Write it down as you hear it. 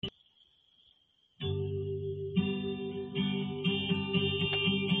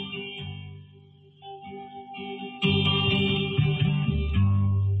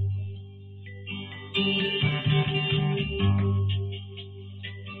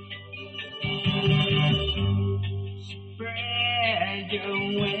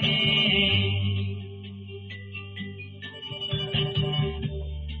away.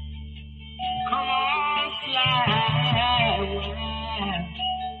 Come on, fly away.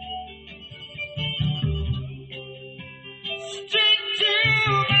 Straight to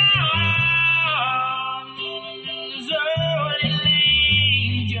my arms,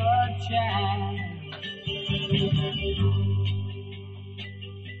 only your child.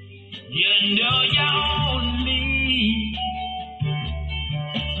 You know you're only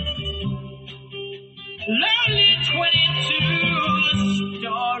lonely 22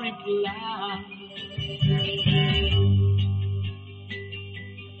 story block.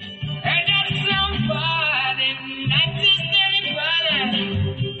 And that somebody, not just anybody,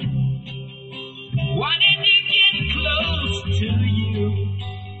 wanted to get close to you.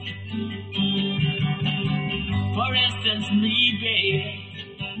 For instance, me, baby.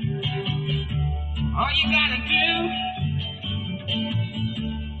 All you gotta do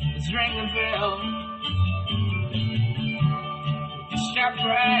is ring the bell. Step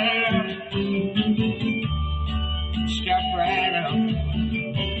right up. Step right up.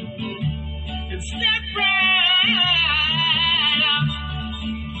 And step right up.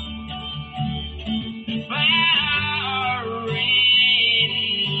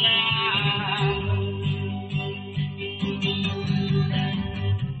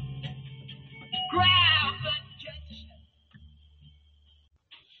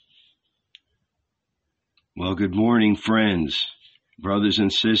 Well, good morning, friends, brothers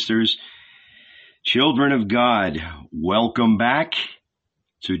and sisters, children of God. Welcome back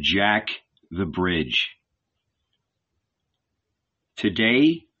to Jack the Bridge.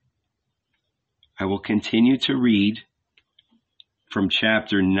 Today, I will continue to read from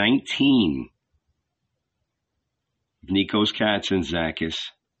chapter 19 of Nikos Katsantzakis'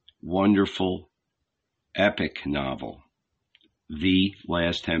 wonderful, epic novel, The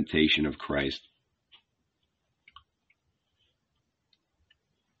Last Temptation of Christ.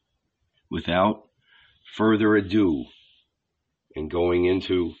 Without further ado, and going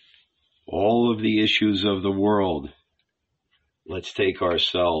into all of the issues of the world, let's take it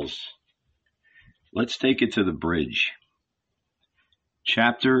to the bridge.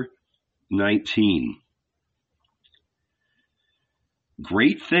 Chapter 19.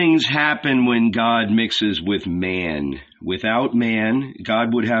 Great things happen when God mixes with man. Without man,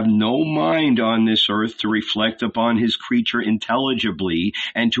 God would have no mind on this earth to reflect upon his creature intelligibly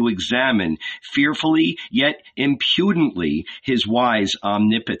and to examine, fearfully yet impudently, his wise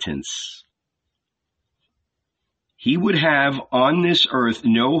omnipotence. He would have on this earth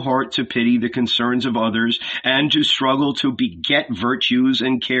no heart to pity the concerns of others and to struggle to beget virtues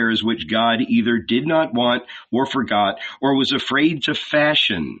and cares which God either did not want or forgot or was afraid to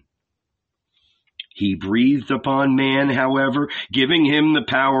fashion. He breathed upon man, however, giving him the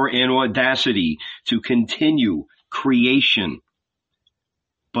power and audacity to continue creation.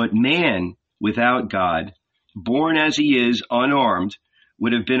 But man, without God, born as he is, unarmed,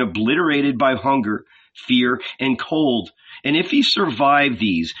 would have been obliterated by hunger, fear, and cold. And if he survived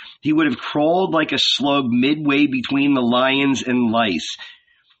these, he would have crawled like a slug midway between the lions and lice.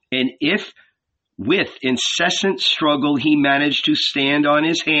 And if with incessant struggle he managed to stand on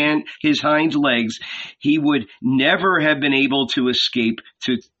his hind legs, he would never have been able to escape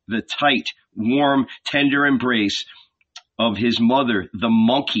to the tight, warm, tender embrace of his mother, the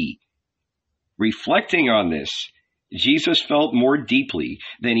monkey. Reflecting on this, Jesus felt more deeply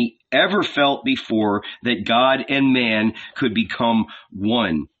than he ever felt before that God and man could become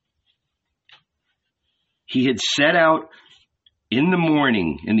one. He had set out in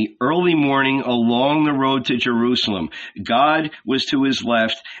the early morning, along the road to Jerusalem. God was to his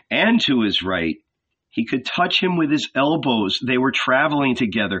left and to his right. He could touch him with his elbows. They were traveling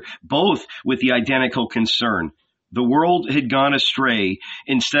together, both with the identical concern. The world had gone astray.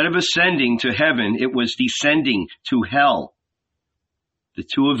 Instead of ascending to heaven, it was descending to hell. The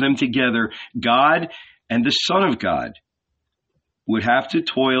two of them together, God and the Son of God, would have to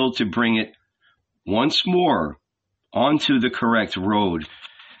toil to bring it once more onto the correct road.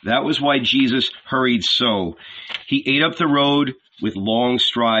 That was why Jesus hurried so. He ate up the road with long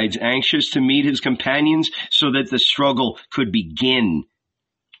strides, anxious to meet his companions so that the struggle could begin.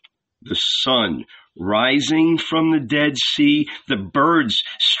 The sun rising from the Dead Sea, the birds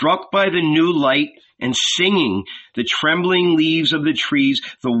struck by the new light and singing, the trembling leaves of the trees,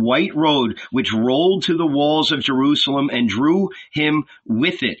 the white road which rolled to the walls of Jerusalem and drew him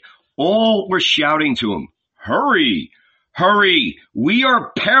with it. All were shouting to him, "Hurry, hurry, we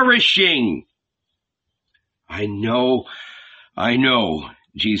are perishing." I know,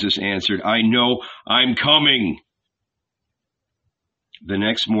 Jesus answered. I know, I'm coming. The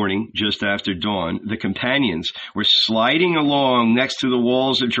next morning, just after dawn, the companions were sliding along next to the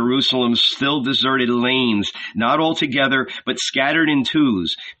walls of Jerusalem's still deserted lanes, not all together, but scattered in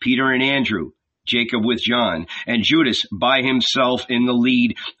twos, Peter and Andrew, Jacob with John, and Judas by himself in the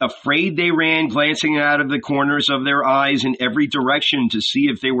lead. Afraid, they ran, glancing out of the corners of their eyes in every direction to see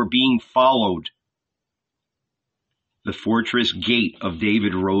if they were being followed. The fortress gate of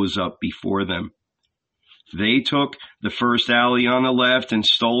David rose up before them. They took the first alley on the left and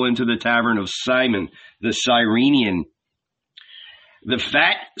stole into the tavern of Simon the Cyrenian. The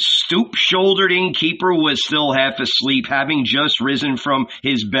fat, stoop-shouldered innkeeper was still half asleep, having just risen from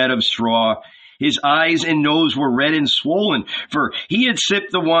his bed of straw. His eyes and nose were red and swollen, for he had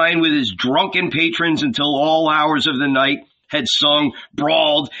sipped the wine with his drunken patrons until all hours of the night, had sung,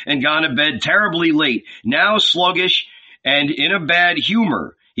 brawled, and gone to bed terribly late. Now sluggish and in a bad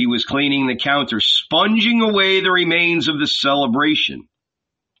humor, he was cleaning the counter, sponging away the remains of the celebration.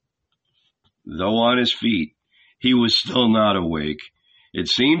 Though on his feet, he was still not awake. It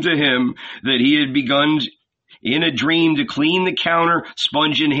seemed to him that he had begun in a dream to clean the counter,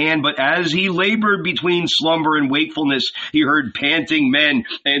 sponge in hand, but as he labored between slumber and wakefulness, he heard panting men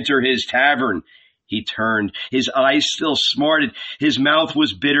enter his tavern. He turned. His eyes still smarted. His mouth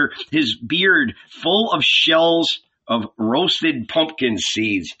was bitter, his beard full of shells of roasted pumpkin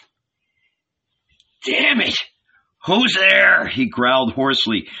seeds. "Damn it! Who's there?" he growled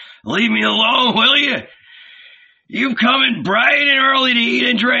hoarsely. "Leave me alone, will you? You've come in bright and early to eat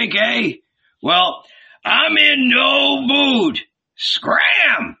and drink, eh? Well, I'm in no mood.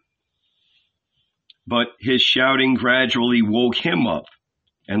 Scram!" But his shouting gradually woke him up,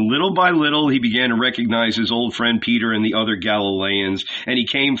 and little by little he began to recognize his old friend Peter and the other Galileans, and he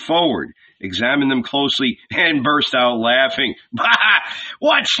came forward, examined them closely, and burst out laughing. "Bah!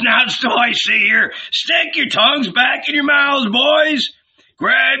 What snouts do I see here? Stick your tongues back in your mouths, boys.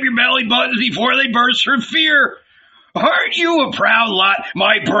 Grab your belly buttons before they burst for fear. Aren't you a proud lot,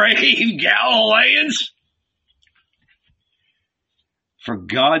 my brave Galileans?" "For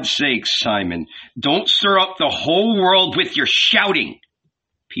God's sake, Simon, don't stir up the whole world with your shouting,"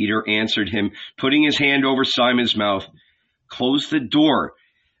 Peter answered him, putting his hand over Simon's mouth. "Close the door.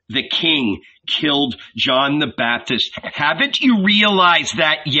 The king killed John the Baptist. Haven't you realized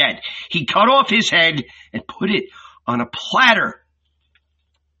that yet? He cut off his head and put it on a platter."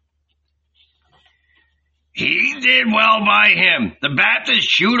 "He did well by him. The Baptist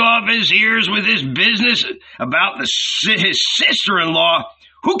chewed off his ears with his business about his sister-in-law.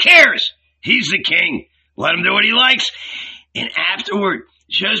 Who cares? He's the king. Let him do what he likes. And afterward,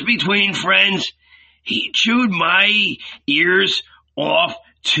 just between friends, he chewed my ears off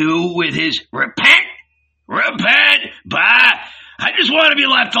too with his repent. Bah! I just want to be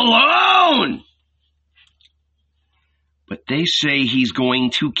left alone." "But they say he's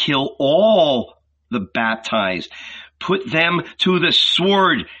going to kill all the baptized, put them to the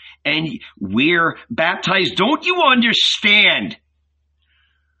sword, and we're baptized. Don't you understand?"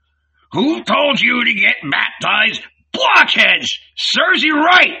 "Who told you to get baptized? Blockheads! Serves you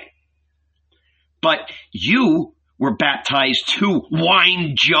right." "But you were baptized too,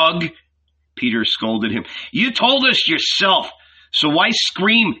 wine jug," Peter scolded him. "You told us yourself, so why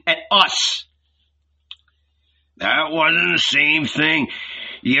scream at us?" "That wasn't the same thing,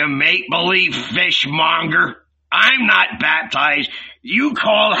 you make-believe fishmonger. I'm not baptized. You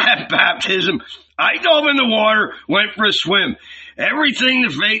call that baptism. I dove in the water, went for a swim. Everything the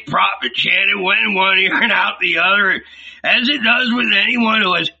fake prophet chanted went in one ear and out the other, as it does with anyone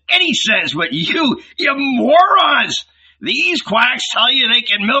who has any sense. But you morons! These quacks tell you they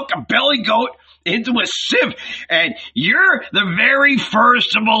can milk a belly goat into a sieve, and you're the very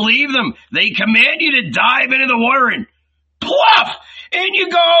first to believe them. They command you to dive into the water and pluff! In you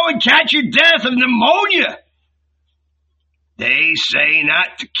go and catch your death of pneumonia. They say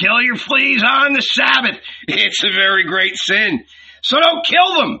not to kill your fleas on the Sabbath. It's a very great sin. So don't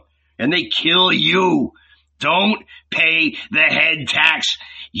kill them. And they kill you. Don't pay the head tax.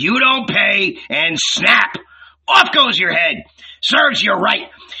 You don't pay, and snap. Off goes your head. Serves you right.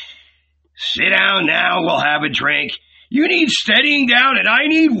 Sit down now. We'll have a drink. You need steadying down, and I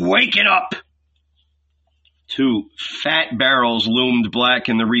need waking up. Two fat barrels loomed black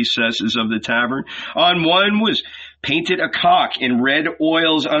in the recesses of the tavern. On one was painted a cock in red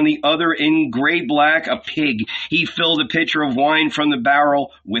oils, on the other in gray-black a pig. He filled a pitcher of wine from the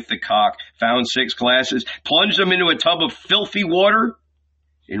barrel with the cock, found 6 glasses, plunged them into a tub of filthy water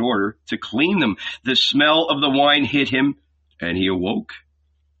in order to clean them. The smell of the wine hit him, and he awoke.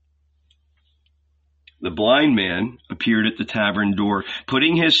 The blind man appeared at the tavern door.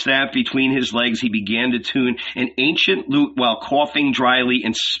 Putting his staff between his legs, he began to tune an ancient lute while coughing dryly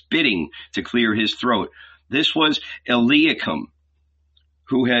and spitting to clear his throat. This was Eliakim,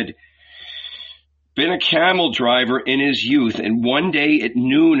 who had been a camel driver in his youth, and one day at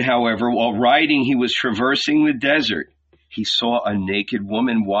noon, however, while riding, he was traversing the desert. He saw a naked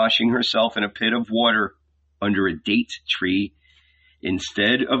woman washing herself in a pit of water under a date tree.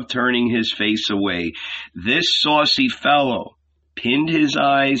 Instead of turning his face away, this saucy fellow pinned his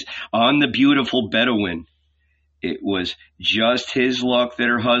eyes on the beautiful Bedouin. It was just his luck that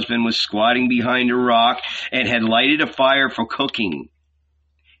her husband was squatting behind a rock and had lighted a fire for cooking.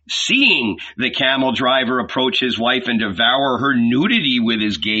 Seeing the camel driver approach his wife and devour her nudity with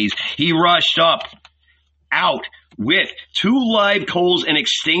his gaze, he rushed out with 2 live coals and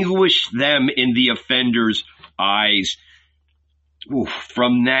extinguished them in the offender's eyes.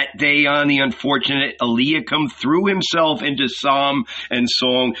 From that day on, the unfortunate Eliakim threw himself into psalm and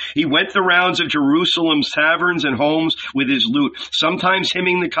song. He went the rounds of Jerusalem's taverns and homes with his lute, sometimes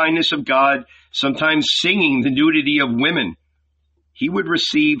hymning the kindness of God, sometimes singing the nudity of women. He would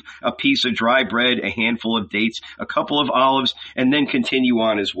receive a piece of dry bread, a handful of dates, a couple of olives, and then continue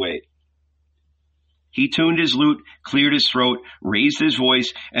on his way. He tuned his lute, cleared his throat, raised his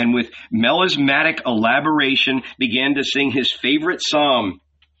voice, and with melismatic elaboration began to sing his favorite psalm.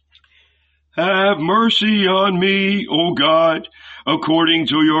 Have mercy on me, O God, according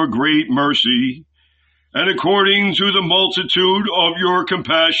to your great mercy, and according to the multitude of your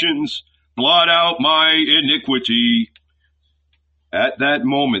compassions, blot out my iniquity. At that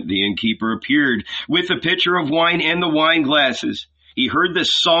moment the innkeeper appeared with a pitcher of wine and the wine glasses. He heard the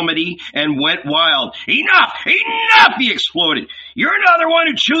psalmody and went wild. Enough! Enough! He exploded. You're another one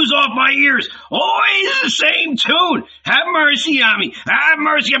who chews off my ears. Always the same tune. Have mercy on me. Have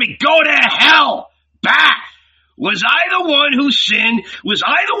mercy on me. Go to hell. Bah! Was I the one who sinned? Was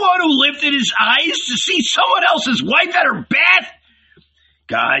I the one who lifted his eyes to see someone else's wife at her bath?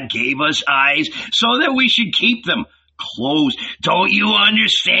 God gave us eyes so that we should keep them closed. Don't you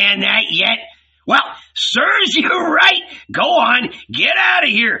understand that yet? Well, serves you right. Go on, get out of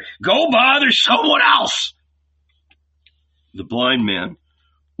here. Go bother someone else. The blind man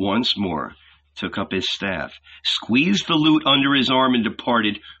once more took up his staff, squeezed the lute under his arm, and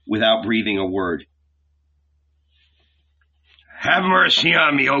departed without breathing a word. Have mercy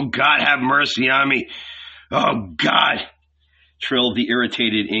on me, oh God, have mercy on me. Oh God, trilled the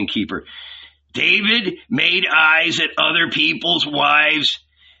irritated innkeeper. David made eyes at other people's wives.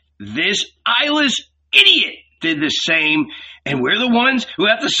 This eyeless idiot did the same, and we're the ones who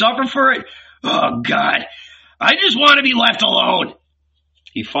have to suffer for it? Oh, God, I just want to be left alone.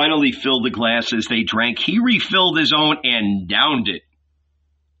 He finally filled the glasses they drank. He refilled his own and downed it.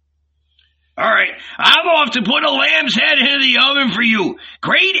 All right, I'm off to put a lamb's head into the oven for you.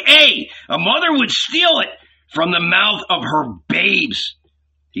 Grade A. A mother would steal it from the mouth of her babes.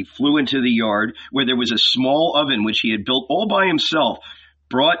 He flew into the yard where there was a small oven which he had built all by himself,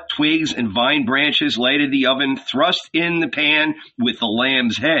 brought twigs and vine branches, lighted the oven, thrust in the pan with the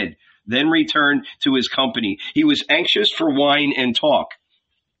lamb's head, then returned to his company. He was anxious for wine and talk.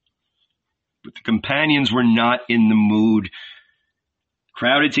 But the companions were not in the mood.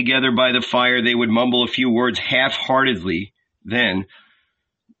 Crowded together by the fire, they would mumble a few words half-heartedly, then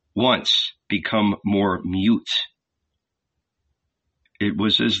once become more mute. It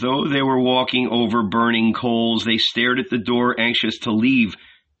was as though they were walking over burning coals. They stared at the door, anxious to leave.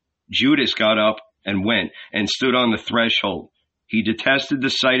 Judas got up and went and stood on the threshold. He detested the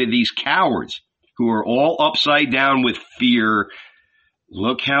sight of these cowards who were all upside down with fear.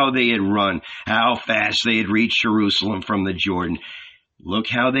 Look how they had run, how fast they had reached Jerusalem from the Jordan. Look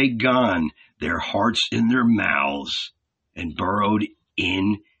how they'd gone, their hearts in their mouths, and burrowed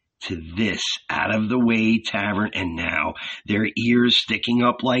in to this out-of-the-way tavern, and now, their ears sticking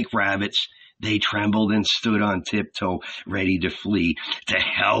up like rabbits, they trembled and stood on tiptoe, ready to flee. To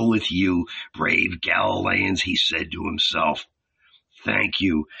hell with you, brave Galileans, he said to himself. Thank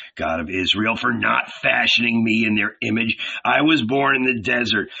you, God of Israel, for not fashioning me in their image. I was born in the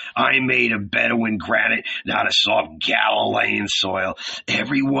desert. I made of Bedouin granite, not a soft Galilean soil.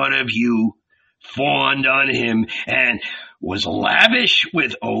 Every one of you fawned on him and was lavish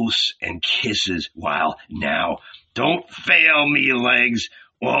with oaths and kisses, while now, don't fail me, legs.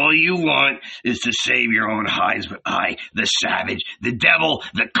 All you want is to save your own hides, but I, the savage, the devil,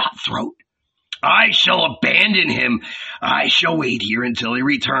 the cutthroat, I shall abandon him. I shall wait here until he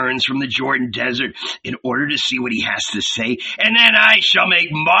returns from the Jordan desert in order to see what he has to say, and then I shall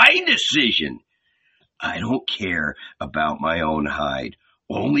make my decision. I don't care about my own hide.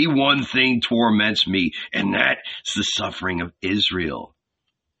 Only one thing torments me, and that's the suffering of Israel.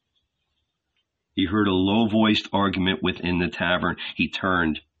 He heard a low-voiced argument within the tavern. He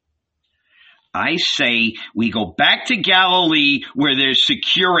turned. I say we go back to Galilee where there's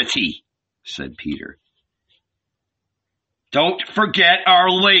security, said Peter. Don't forget our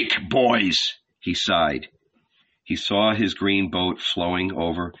lake, boys, he sighed. He saw his green boat flowing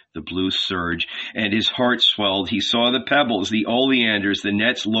over the blue surge, and his heart swelled. He saw the pebbles, the oleanders, the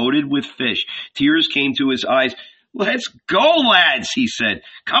nets loaded with fish. Tears came to his eyes. Let's go, lads, he said.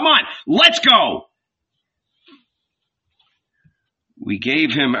 Come on, let's go. We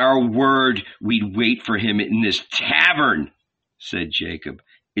gave him our word we'd wait for him in this tavern, said Jacob.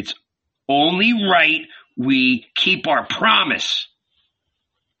 It's only right we keep our promise.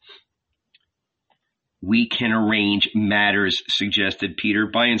 We can arrange matters, suggested Peter,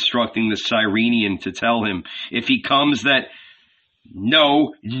 by instructing the Cyrenian to tell him if he comes that...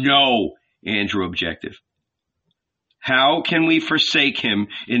 No, Andrew objected. How can we forsake him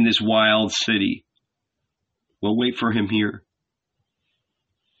in this wild city? We'll wait for him here.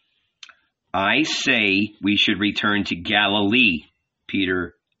 I say we should return to Galilee,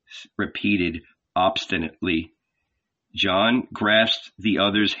 Peter repeated obstinately. John grasped the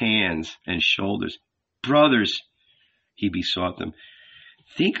other's hands and shoulders. Brothers, he besought them,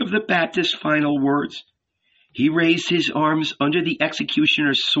 think of the Baptist's final words. He raised his arms under the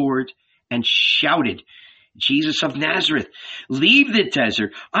executioner's sword and shouted, Jesus of Nazareth, leave the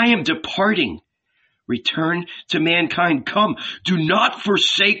desert. I am departing. Return to mankind. Come, do not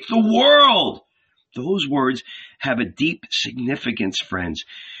forsake the world. Those words have a deep significance, friends.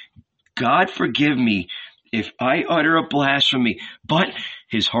 God forgive me if I utter a blasphemy. But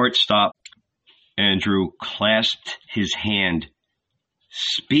his heart stopped. Andrew clasped his hand.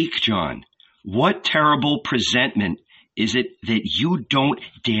 Speak, John. What terrible presentiment is it that you don't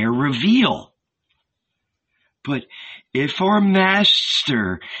dare reveal? But if our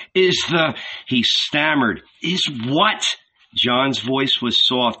master is he stammered. Is what? John's voice was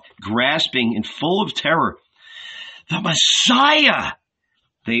soft, grasping and full of terror. The Messiah!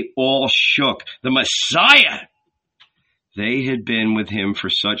 They all shook. The Messiah! They had been with him for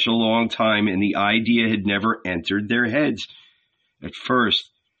such a long time, and the idea had never entered their heads. At first,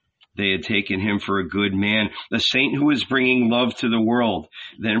 they had taken him for a good man, a saint who was bringing love to the world,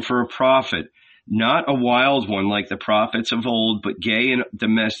 then for a prophet. Not a wild one like the prophets of old, but gay and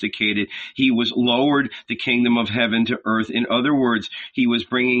domesticated. He was lowered the kingdom of heaven to earth. In other words, he was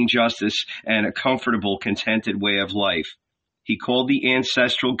bringing justice and a comfortable, contented way of life. He called the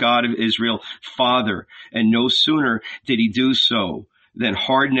ancestral God of Israel Father, and no sooner did he do so than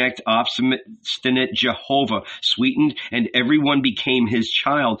hard-necked, obstinate Jehovah sweetened, and everyone became his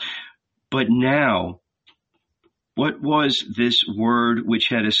child. But now, what was this word which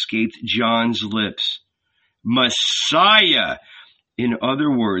had escaped John's lips? Messiah! In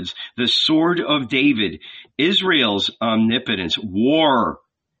other words, the sword of David, Israel's omnipotence, war.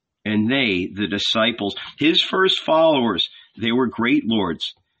 And they, the disciples, his first followers, they were great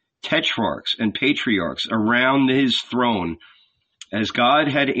lords, tetrarchs and patriarchs around his throne. As God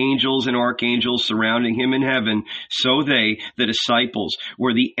had angels and archangels surrounding him in heaven, so they, the disciples,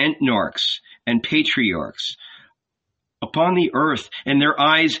 were the ethnarchs and patriarchs upon the earth, and their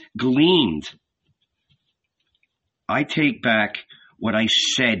eyes gleamed. I take back what I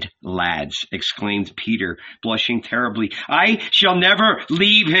said, lads, exclaimed Peter, blushing terribly. I shall never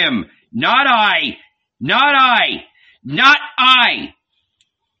leave him. Not I! Not I! Not I!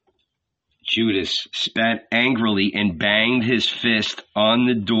 Judas spat angrily and banged his fist on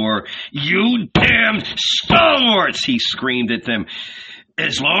the door. You damned stalwarts! He screamed at them.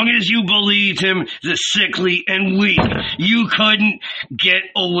 As long as you believed him, the sickly and weak, you couldn't get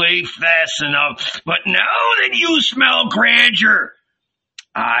away fast enough. But now that you smell grandeur,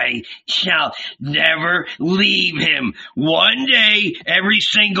 I shall never leave him. One day, every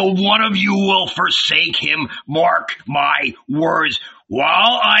single one of you will forsake him. Mark my words.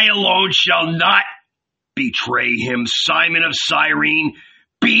 While I alone shall not betray him. Simon of Cyrene,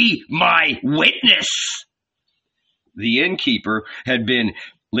 be my witness. The innkeeper had been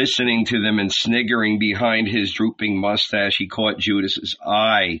listening to them and sniggering behind his drooping mustache. He caught Judas's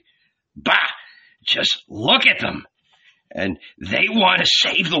eye. Bah! Just look at them. And they want to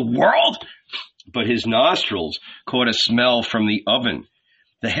save the world? But his nostrils caught a smell from the oven.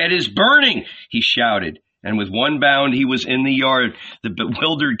 The head is burning, he shouted. And with one bound, he was in the yard. The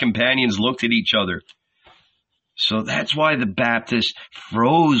bewildered companions looked at each other. So that's why the Baptist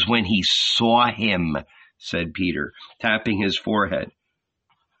froze when he saw him, said Peter, tapping his forehead.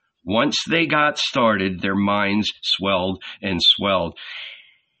 Once they got started, their minds swelled and swelled.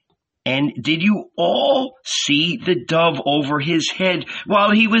 And did you all see the dove over his head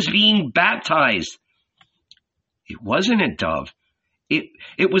while he was being baptized? It wasn't a dove.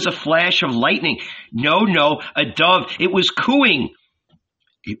 It was a flash of lightning. No, a dove. It was cooing.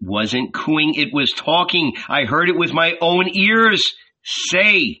 It wasn't cooing. It was talking. I heard it with my own ears.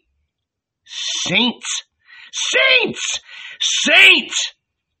 Say, saints, saints, saints.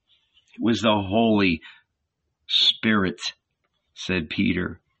 It was the Holy Spirit, said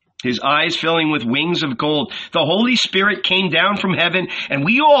Peter, his eyes filling with wings of gold. The Holy Spirit came down from heaven, and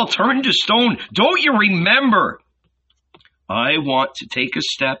we all turned to stone. Don't you remember? I want to take a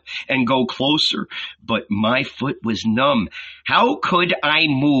step and go closer, but my foot was numb. How could I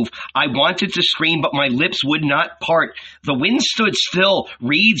move? I wanted to scream, but my lips would not part. The wind stood still.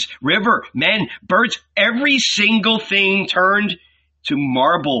 Reeds, river, men, birds, every single thing turned to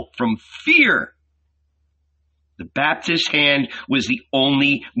marble from fear. The Baptist's hand was the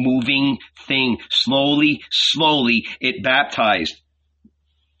only moving thing. Slowly, it baptized.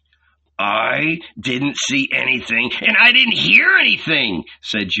 I didn't see anything, and I didn't hear anything,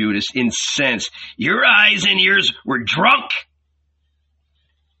 said Judas, incensed. Your eyes and ears were drunk.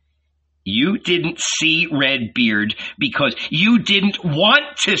 You didn't see, Redbeard, because you didn't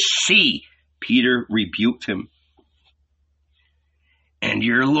want to see, Peter rebuked him. And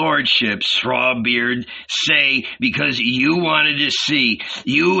your lordship, Strawbeard, say because you wanted to see.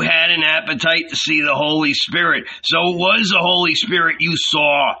 You had an appetite to see the Holy Spirit, so it was the Holy Spirit you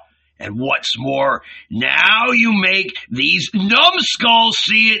saw. And what's more, now you make these numbskulls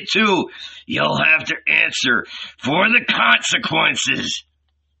see it too. You'll have to answer for the consequences.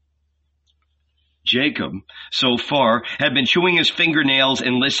 Jacob, so far, had been chewing his fingernails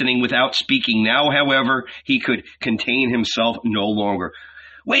and listening without speaking. Now, however, he could contain himself no longer.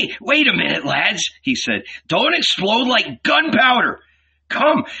 Wait a minute, lads, he said. Don't explode like gunpowder.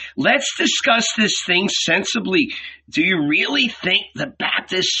 Come, let's discuss this thing sensibly. Do you really think the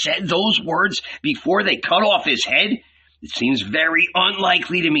Baptist said those words before they cut off his head? It seems very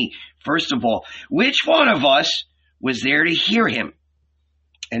unlikely to me. First of all, which one of us was there to hear him?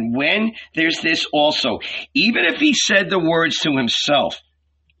 And when there's this also, even if he said the words to himself,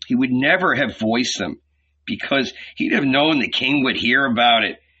 he would never have voiced them because he'd have known the king would hear about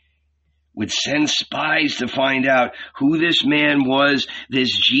it, would send spies to find out who this man was,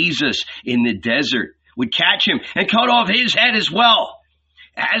 this Jesus in the desert, would catch him and cut off his head as well.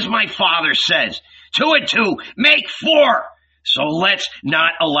 As my father says, 2 and 2 make 4. So let's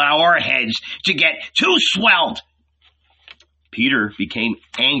not allow our heads to get too swelled. Peter became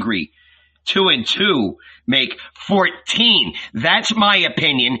angry. 2 and 2 make 14. That's my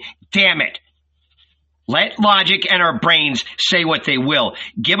opinion. Damn it. Let logic and our brains say what they will.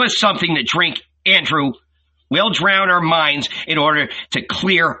 Give us something to drink, Andrew. We'll drown our minds in order to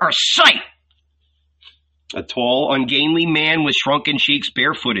clear our sight. A tall, ungainly man with shrunken cheeks,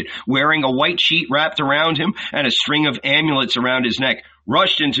 barefooted, wearing a white sheet wrapped around him and a string of amulets around his neck,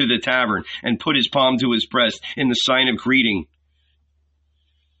 rushed into the tavern and put his palm to his breast in the sign of greeting.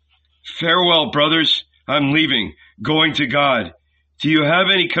 Farewell, brothers. I'm leaving, going to God. Do you have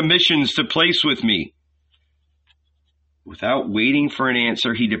any commissions to place with me? Without waiting for an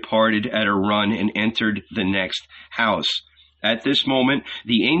answer, he departed at a run and entered the next house. At this moment,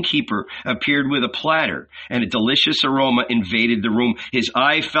 the innkeeper appeared with a platter, and a delicious aroma invaded the room. His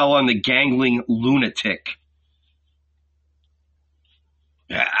eye fell on the gangling lunatic.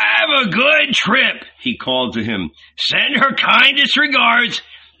 Have a good trip, he called to him. Send her kindest regards.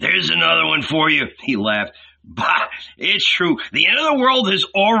 There's another one for you, he laughed. Bah, it's true. The end of the world has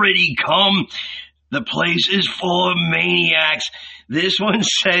already come. The place is full of maniacs. This one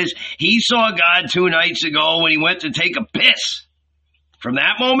says he saw God 2 nights ago when he went to take a piss. From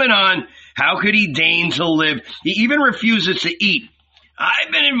that moment on, how could he deign to live? He even refuses to eat.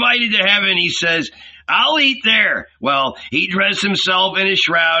 I've been invited to heaven, he says. I'll eat there. Well, he dressed himself in his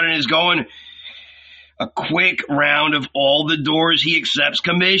shroud and is going a quick round of all the doors. He accepts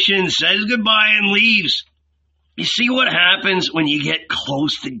commissions, says goodbye, and leaves. You see what happens when you get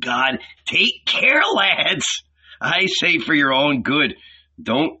close to God? Take care, lads. I say for your own good,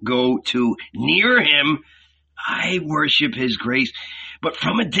 don't go too near him. I worship his grace, but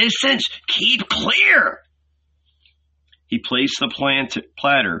from a distance, keep clear. He placed the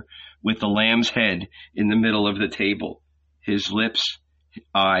platter with the lamb's head in the middle of the table. His lips,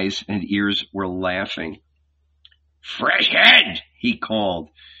 eyes, and ears were laughing. Fresh head, he called.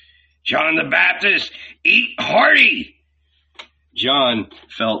 John the Baptist, eat hearty. John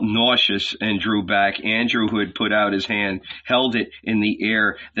felt nauseous and drew back. Andrew, who had put out his hand, held it in the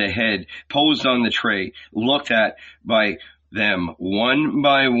air. The head, posed on the tray, looked at by them one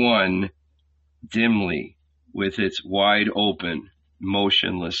by one, dimly, with its wide open,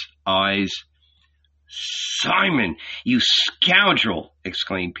 motionless eyes. "Simon, you scoundrel!"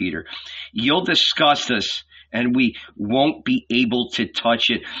 exclaimed Peter. "You'll disgust us, and we won't be able to touch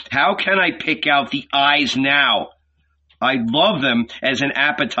it. How can I pick out the eyes now? I love them as an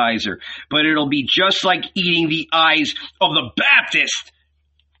appetizer, but it'll be just like eating the eyes of the Baptist."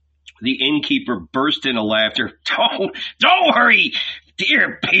 The innkeeper burst into laughter. Don't worry,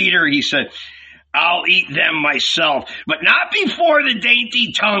 dear Peter," he said. "I'll eat them myself, but not before the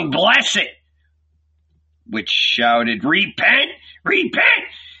dainty tongue bless it," which shouted, "Repent, repent!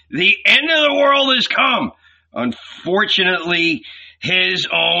 The end of the world has come." Unfortunately, his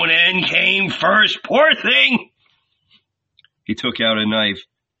own end came first. Poor thing! He took out a knife,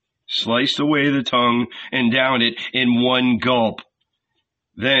 sliced away the tongue, and downed it in one gulp.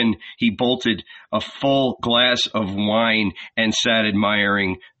 Then he bolted a full glass of wine and sat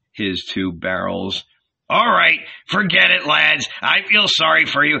admiring his 2 barrels. "All right, forget it, lads. I feel sorry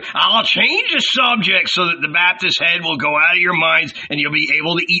for you. I'll change the subject so that the Baptist head will go out of your minds and you'll be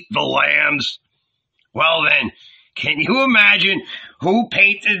able to eat the lambs. Well then, can you imagine who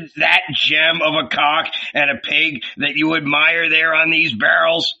painted that gem of a cock and a pig that you admire there on these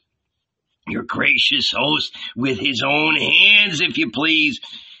barrels? Your gracious host with his own hands, if you please.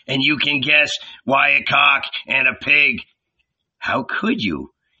 And you can guess why a cock and a pig. How could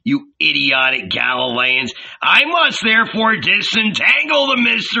you? You idiotic Galileans. I must therefore disentangle the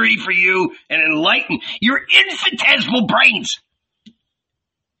mystery for you and enlighten your infinitesimal brains."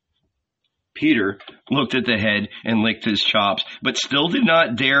 Peter looked at the head and licked his chops, but still did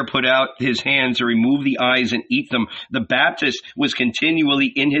not dare put out his hands to remove the eyes and eat them. The Baptist was continually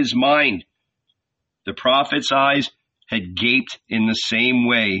in his mind. The prophet's eyes had gaped in the same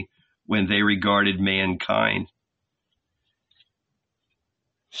way when they regarded mankind.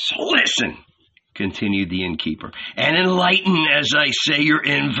 "So listen," continued the innkeeper, "and enlighten, as I say, your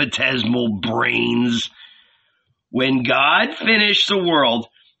infinitesimal brains. When God finished the world,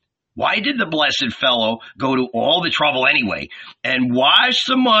 why did the blessed fellow go to all the trouble anyway and wash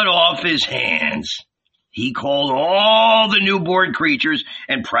the mud off his hands? He called all the newborn creatures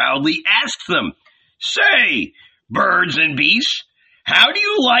and proudly asked them, 'Say, birds and beasts, how do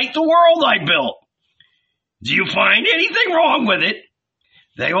you like the world I built? Do you find anything wrong with it?'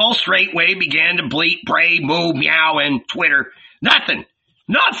 They all straightway began to bleat, bray, moo, meow, and twitter. 'Nothing,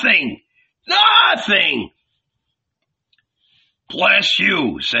 nothing, nothing.' 'Bless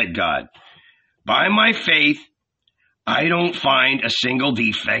you,' said God. 'By my faith, I don't find a single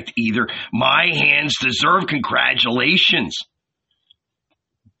defect either. My hands deserve congratulations.'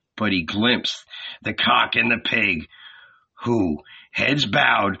 But he glimpsed the cock and the pig, who, heads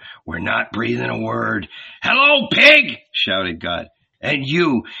bowed, were not breathing a word. 'Hello, pig!' shouted God. 'And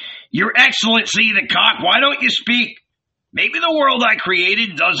you, your excellency, the cock, why don't you speak? Maybe the world I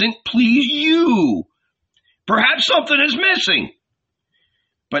created doesn't please you. Perhaps something is missing.'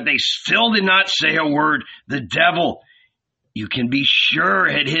 But they still did not say a word. The devil, you can be sure,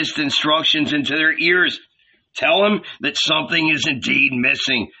 had hissed instructions into their ears. 'Tell him that something is indeed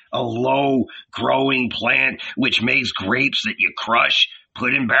missing, a low-growing plant which makes grapes that you crush,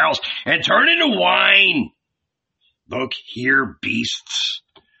 put in barrels, and turn into wine. Look here, beasts,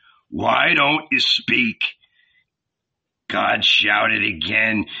 why don't you speak?' God shouted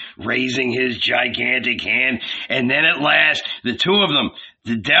again, raising his gigantic hand, and then at last the 2 of them,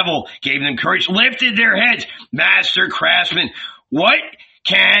 the devil gave them courage, lifted their heads. 'Master craftsman, what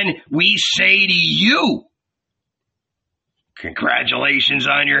can we say to you?' 'Congratulations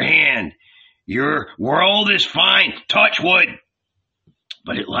on your hand. Your world is fine, touch wood.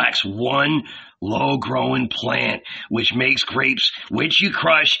 But it lacks one low-growing plant which makes grapes which you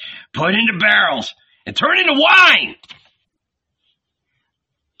crush, put into barrels, and turn into wine.'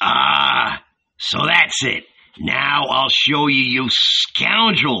 'Ah, so that's it. Now I'll show you, you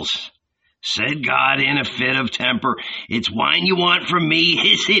scoundrels,' said God in a fit of temper. 'It's wine you want from me,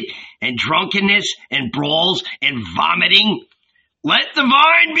 is it? And drunkenness and brawls and vomiting? Let the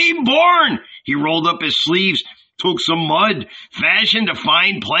vine be born.' He rolled up his sleeves, took some mud, fashioned a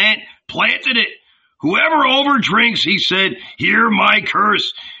fine plant, planted it. 'Whoever overdrinks,' he said, 'hear my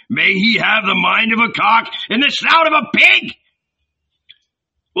curse. May he have the mind of a cock and the snout of a pig.'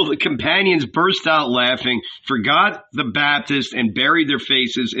 Well, the companions burst out laughing, forgot the Baptist, and buried their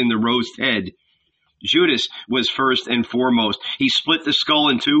faces in the roast head. Judas was first and foremost. He split the skull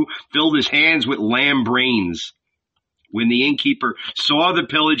in 2, filled his hands with lamb brains. When the innkeeper saw the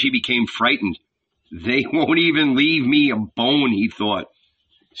pillage, he became frightened. 'They won't even leave me a bone,' he thought.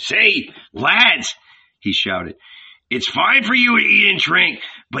 'Say, lads,' he shouted, It's fine for you to eat and drink,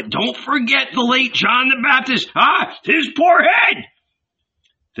 but don't forget the late John the Baptist. His poor head!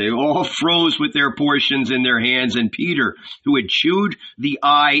 They all froze with their portions in their hands, and Peter, who had chewed the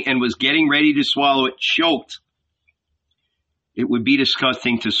eye and was getting ready to swallow it, choked. It would be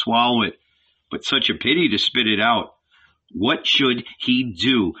disgusting to swallow it, but such a pity to spit it out. What should he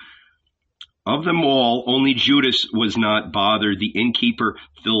do? Of them all, only Judas was not bothered. The innkeeper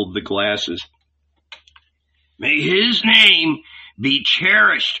filled the glasses. May his name be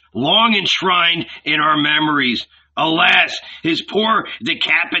cherished, long enshrined in our memories. Alas, his poor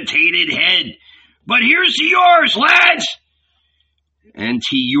decapitated head. But here's to yours, lads! And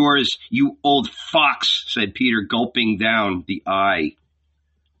to yours, you old fox, said Peter, gulping down the eye.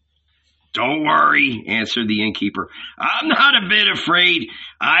 Don't worry, answered the innkeeper. I'm not a bit afraid.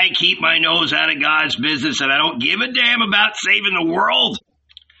 I keep my nose out of God's business, and I don't give a damn about saving the world.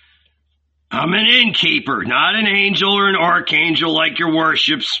 I'm an innkeeper, not an angel or an archangel like your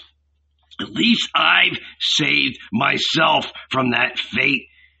worships. At least I've saved myself from that fate.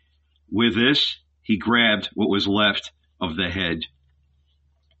 With this, he grabbed what was left of the head.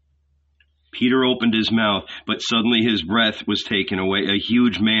 Peter opened his mouth, but suddenly his breath was taken away. A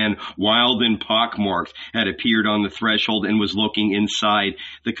huge man, wild and pockmarked, had appeared on the threshold and was looking inside.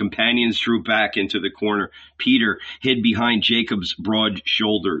 The companions drew back into the corner. Peter hid behind Jacob's broad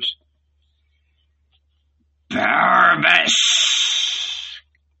shoulders. Barabbas!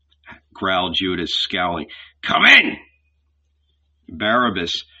 Growled Judas, scowling. Come in!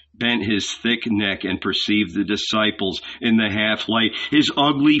 Barabbas bent his thick neck and perceived the disciples in the half-light. His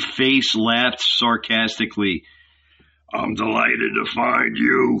ugly face laughed sarcastically. I'm delighted to find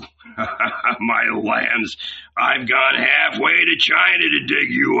you, my lambs. I've gone halfway to China to dig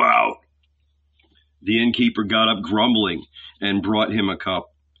you out. The innkeeper got up grumbling and brought him a cup.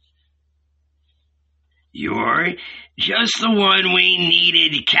 You're just the one we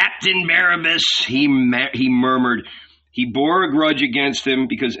needed, Captain Barabbas, he murmured. He bore a grudge against him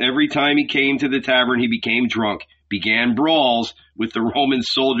because every time he came to the tavern he became drunk, began brawls with the Roman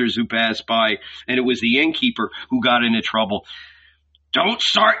soldiers who passed by, and it was the innkeeper who got into trouble. Don't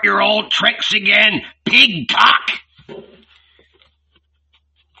start your old tricks again, pig cock!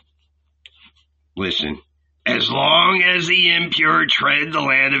 Listen, as long as the impure tread the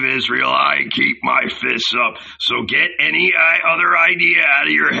land of Israel, I keep my fists up. So get any other idea out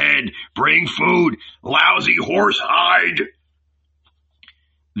of your head. Bring food, lousy horse hide.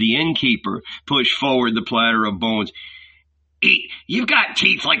 The innkeeper pushed forward the platter of bones. Eat. You've got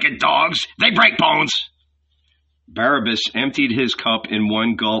teeth like a dog's. They break bones. Barabbas emptied his cup in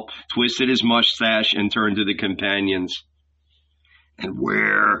one gulp, twisted his mustache, and turned to the companions. And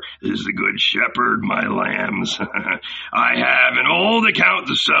where is the good shepherd, my lambs? I have an old account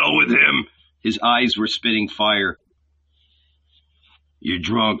to settle with him. His eyes were spitting fire. You're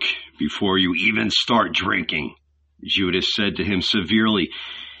drunk before you even start drinking, Judas said to him severely.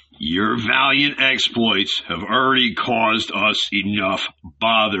 Your valiant exploits have already caused us enough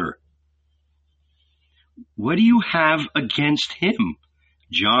bother. What do you have against him?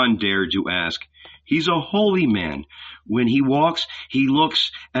 John dared to ask. He's a holy man. When he walks, he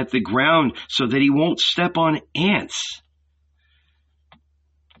looks at the ground so that he won't step on ants.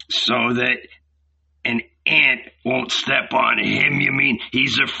 So that an ant won't step on him, you mean?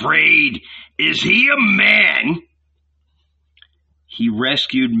 He's afraid. Is he a man? He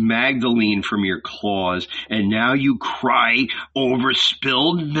rescued Magdalene from your claws, and now you cry over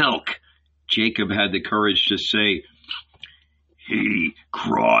spilled milk. Jacob had the courage to say, He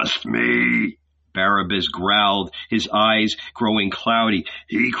crossed me. Barabbas growled, his eyes growing cloudy.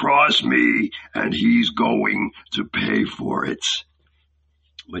 He crossed me, and he's going to pay for it.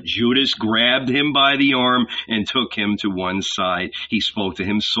 But Judas grabbed him by the arm and took him to one side. He spoke to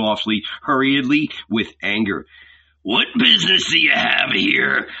him softly, hurriedly, with anger. What business do you have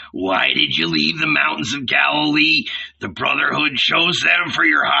here? Why did you leave the mountains of Galilee? The Brotherhood chose them for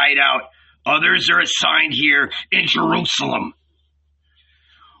your hideout. Others are assigned here in Jerusalem.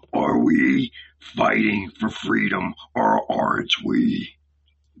 Are we fighting for freedom, or aren't we?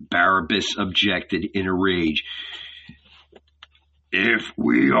 Barabbas objected in a rage. If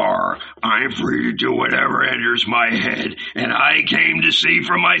we are, I'm free to do whatever enters my head, and I came to see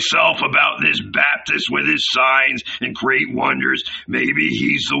for myself about this Baptist with his signs and great wonders. Maybe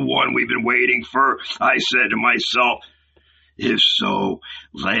he's the one we've been waiting for. I said to myself, if so,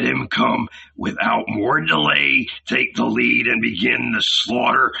 let him come without more delay, take the lead and begin the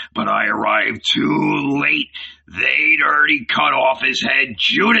slaughter. But I arrived too late. They'd already cut off his head.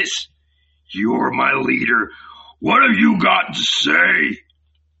 Judas, you're my leader. What have you got to say?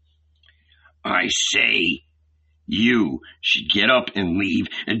 I say, You should get up and leave,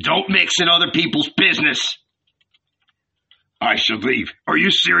 and don't mix in other people's business. I should leave. Are you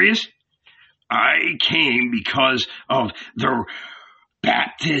serious? I came because of the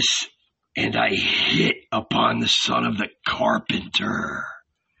Baptists, and I hit upon the son of the carpenter.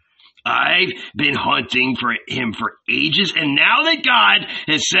 I've been hunting for him for ages, and now that God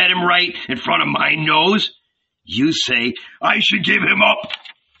has set him right in front of my nose, you say I should give him up.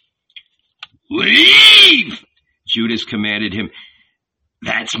 Leave! Judas commanded him.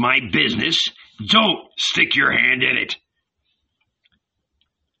 That's my business. Don't stick your hand in it.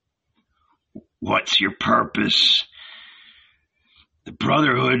 What's your purpose? The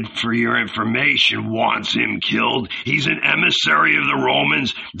Brotherhood, for your information, wants him killed. He's an emissary of the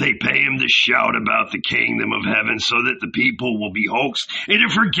Romans. They pay him to shout about the kingdom of heaven so that the people will be hoaxed into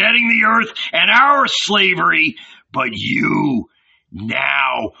forgetting the earth and our slavery. But you,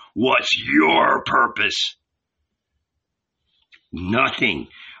 now, what's your purpose? Nothing.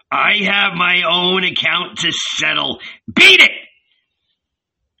 I have my own account to settle. Beat it!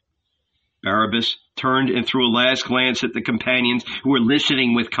 Barabbas turned and threw a last glance at the companions who were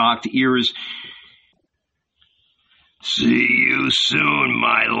listening with cocked ears. See you soon,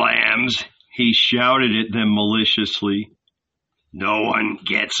 my lambs, he shouted at them maliciously. No one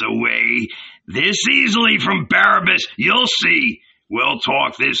gets away this easily from Barabbas. You'll see. We'll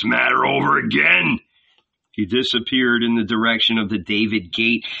talk this matter over again. He disappeared in the direction of the David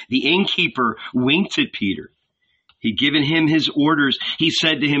Gate. The innkeeper winked at Peter. He'd given him his orders. He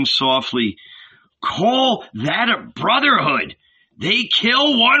said to him softly, call that a brotherhood. They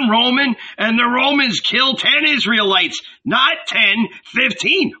kill one Roman and the Romans kill 10 Israelites, not 10,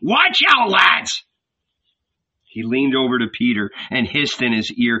 15. Watch out, lads. He leaned over to Peter and hissed in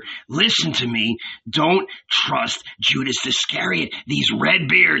his ear, listen to me. Don't trust Judas Iscariot, these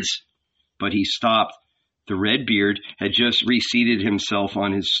Redbeards. But he stopped. The Redbeard had just reseated himself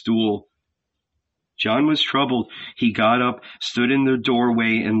on his stool. John was troubled. He got up, stood in the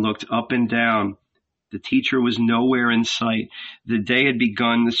doorway, and looked up and down. The teacher was nowhere in sight. The day had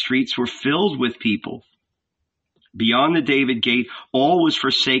begun. The streets were filled with people. Beyond the David Gate, all was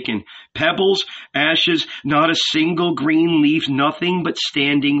forsaken. Pebbles, ashes, not a single green leaf, nothing but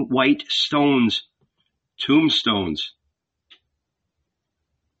standing white stones. Tombstones.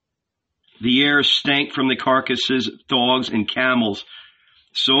 The air stank from the carcasses of dogs and camels.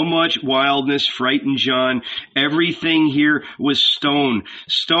 So much wildness frightened John. Everything here was stone.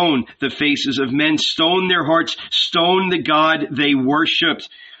 Stone the faces of men. Stone their hearts. Stone the God they worshipped.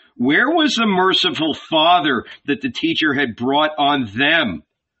 Where was the merciful Father that the teacher had brought on them?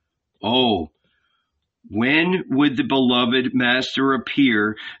 Oh, when would the beloved Master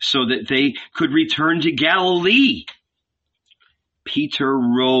appear so that they could return to Galilee? Peter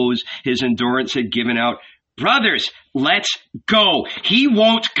rose. His endurance had given out. Brothers, let's go. He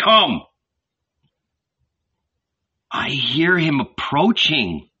won't come. I hear him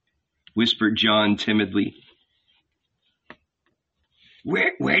approaching, whispered John timidly.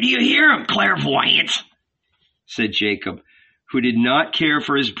 Where do you hear him, clairvoyant? Said Jacob, who did not care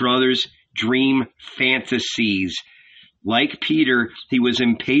for his brother's dream fantasies. Like Peter, he was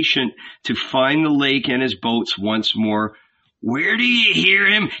impatient to find the lake and his boats once more. Where do you hear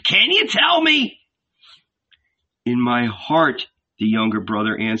him? Can you tell me? In my heart, the younger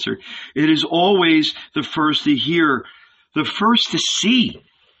brother answered. It is always the first to hear, the first to see.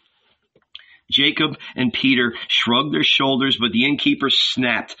 Jacob and Peter shrugged their shoulders, but the innkeeper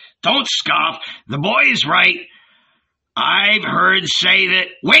snapped. Don't scoff. The boy is right. I've heard say that...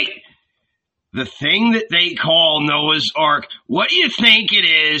 Wait! The thing that they call Noah's Ark, what do you think it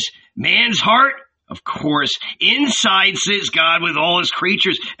is? Man's heart? Of course. Inside sits God with all his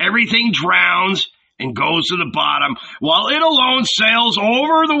creatures. Everything drowns and goes to the bottom, while it alone sails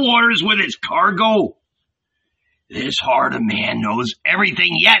over the waters with its cargo. This heart of man knows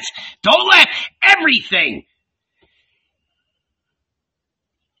everything. Yes, don't laugh. Everything.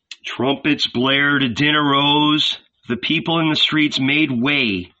 Trumpets blared, a din arose. The people in the streets made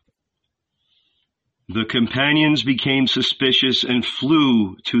way. The companions became suspicious and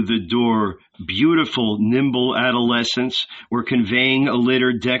flew to the door. Beautiful, nimble adolescents were conveying a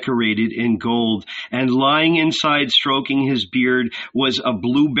litter decorated in gold, and lying inside stroking his beard was a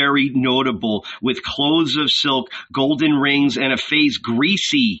blueberry notable with clothes of silk, golden rings, and a face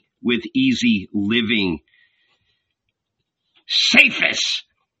greasy with easy living. Cephas,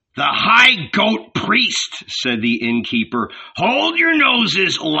 the high goat priest, said the innkeeper. Hold your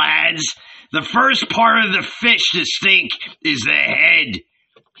noses, lads. The first part of the fish to stink is the head.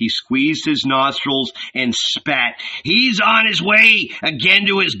 He squeezed his nostrils and spat. He's on his way again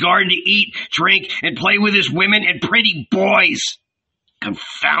to his garden to eat, drink, and play with his women and pretty boys.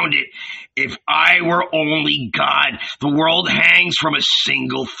 Confound it. If I were only God, the world hangs from a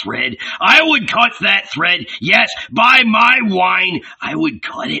single thread. I would cut that thread. Yes, by my wine, I would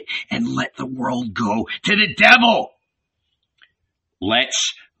cut it and let the world go to the devil.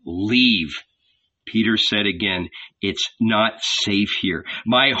 Let's leave. Peter said again, it's not safe here.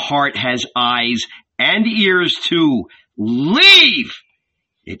 My heart has eyes and ears too. Leave!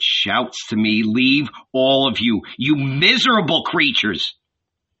 It shouts to me, leave all of you, you miserable creatures.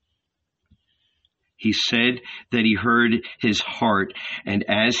 He said that he heard his heart, and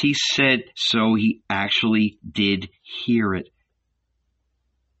as he said so, he actually did hear it.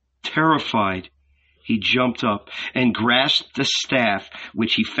 Terrified, he jumped up and grasped the staff,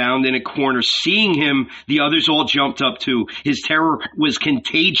 which he found in a corner. Seeing him, the others all jumped up too. His terror was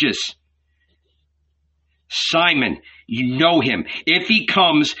contagious. Simon, you know him. If he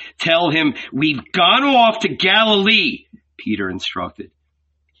comes, tell him we've gone off to Galilee, Peter instructed.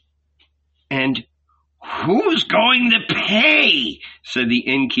 And who's going to pay? Said the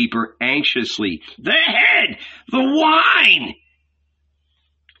innkeeper anxiously. The head, the wine.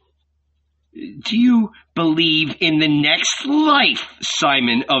 Do you believe in the next life,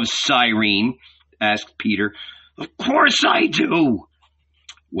 Simon of Cyrene? Asked Peter. Of course I do.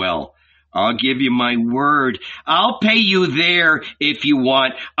 Well, I'll give you my word. I'll pay you there if you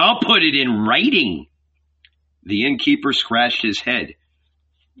want. I'll put it in writing. The innkeeper scratched his head.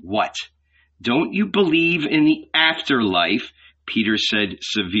 What? Don't you believe in the afterlife? Peter said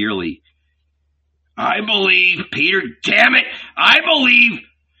severely. I believe, Peter, damn it, I believe,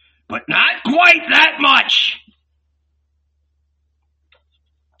 but not quite that much.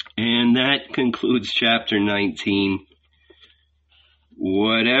 And that concludes chapter 19.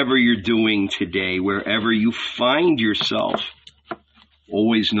 Whatever you're doing today, wherever you find yourself,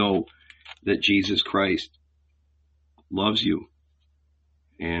 always know that Jesus Christ loves you,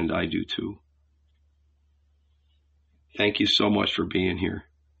 and I do too. Thank you so much for being here.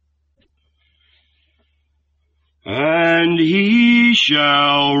 And he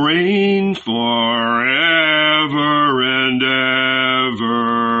shall reign forever and ever.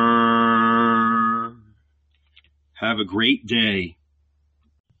 Have a great day.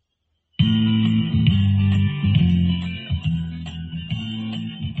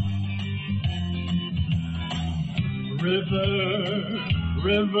 River,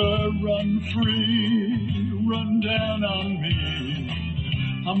 river, run free, run down on me.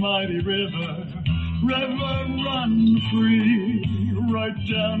 A mighty river, river, run free, right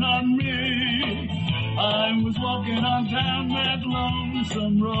down on me. I was walking on down that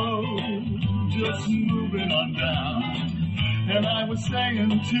lonesome road, just moving on down. And I was saying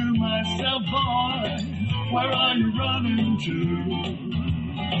to myself, boy, where are you running to?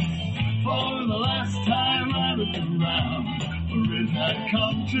 For the last time I looked around, where it had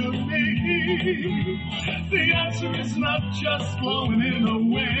come to me. The answer is not just blowing in the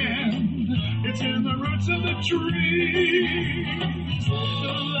wind, it's in the roots of the trees.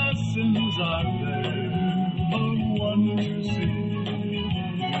 The lessons are there, but one to see.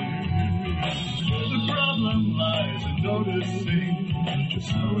 The problem lies in noticing,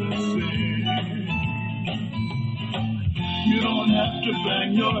 just noticing. You don't have to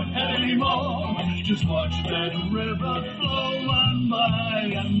bang your head anymore. Just watch that river flow on by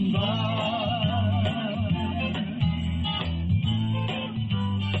and by.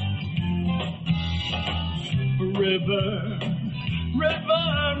 River, river,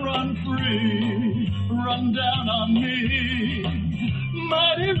 run free, run down on me.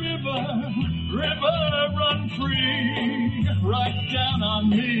 Mighty river, river, run free, right down on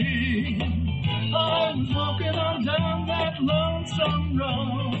me. I was walking on down that lonesome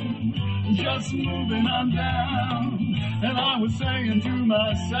road, just moving on down, and I was saying to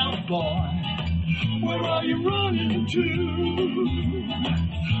myself, boy, where are you running to?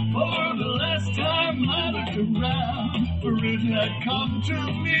 For the last time I looked around, for it had come to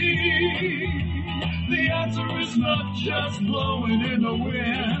me. The answer is not just blowing in the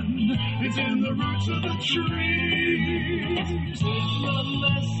wind, it's in the roots of the trees. The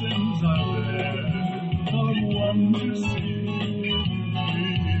lessons are there for one to see.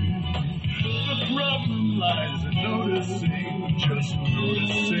 The problem lies in noticing, just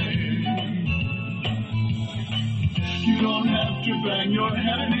noticing. You don't have to bang your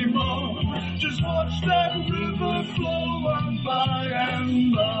head anymore. Just watch that river flow on by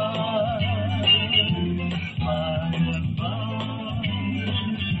and by.